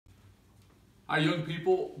Hi young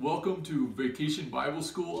people, welcome to Vacation Bible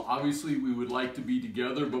School. Obviously we would like to be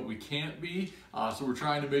together, but we can't be, so we're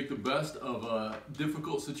trying to make the best of a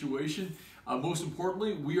difficult situation. Most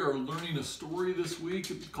importantly, we are learning a story this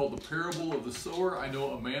week called The Parable of the Sower. I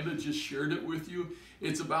know Amanda just shared it with you.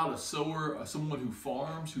 It's about a sower, someone who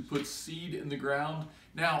farms, who puts seed in the ground.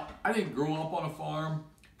 Now, I didn't grow up on a farm,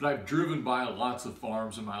 but I've driven by lots of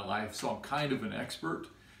farms in my life, so I'm kind of an expert.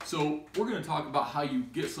 So we're going to talk about how you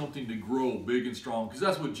get something to grow big and strong, because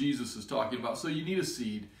that's what Jesus is talking about. So you need a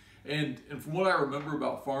seed. And from what I remember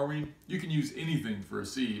about farming, you can use anything for a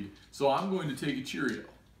seed. So I'm going to take a Cheerio,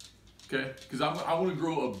 okay? Because I want to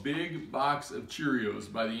grow a big box of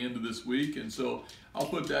Cheerios by the end of this week. And so I'll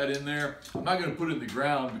put that in there. I'm not going to put it in the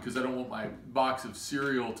ground because I don't want my box of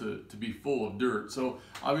cereal to be full of dirt. So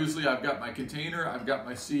obviously I've got my container, I've got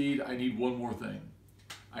my seed. I need one more thing.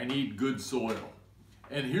 I need good soil.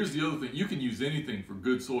 And here's the other thing, you can use anything for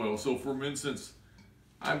good soil. So for instance,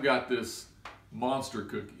 I've got this monster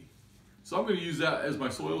cookie. So I'm gonna use that as my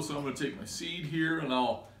soil. So I'm gonna take my seed here and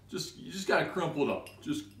you just gotta crumple it up.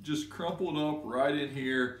 Just crumple it up right in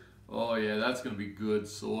here. Oh yeah, that's gonna be good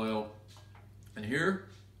soil. And here,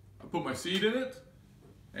 I put my seed in it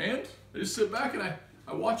and I just sit back and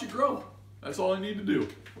I watch it grow. That's all I need to do.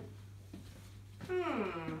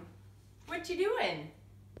 What you doing?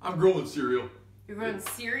 I'm growing cereal. You're growing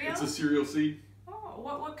cereal? It's a cereal seed. Oh,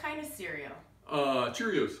 what kind of cereal?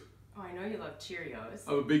 Cheerios. Oh, I know you love Cheerios.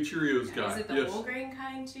 I'm a big Cheerios guy. Is it the whole grain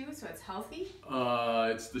kind too, so it's healthy?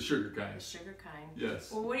 It's the sugar kind. The sugar kind.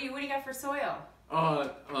 Yes. Well, what do you got for soil?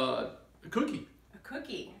 A cookie. A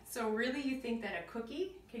cookie. So really you think that a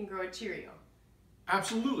cookie can grow a Cheerio?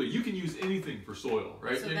 Absolutely. You can use anything for soil,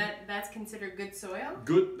 right? So that's considered good soil?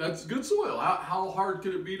 Good. That's good soil. How hard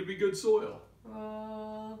could it be to be good soil?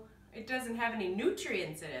 Well, it doesn't have any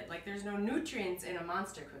nutrients in it. Like there's no nutrients in a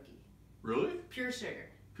Monster cookie. Really? Pure sugar.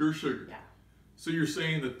 Pure sugar. Yeah. So you're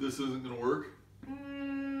saying that this isn't going to work?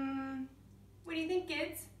 What do you think,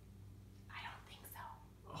 kids? I don't think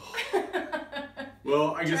so.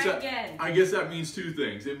 Well, I guess that means two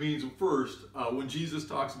things. It means first, when Jesus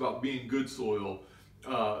talks about being good soil,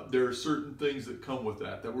 there are certain things that come with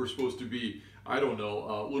that we're supposed to be, I don't know,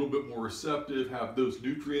 a little bit more receptive, have those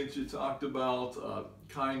nutrients you talked about,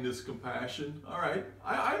 kindness, compassion. All right,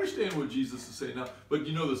 I understand what Jesus is saying now, but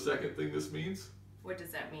you know the second thing this means? What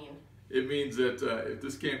does that mean? It means that if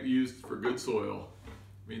this can't be used for good soil,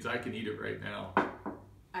 it means I can eat it right now.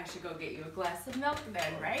 I should go get you a glass of milk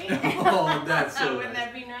then, right? Oh, that's so Wouldn't nice.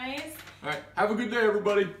 that be nice? All right, have a good day,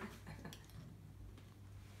 everybody.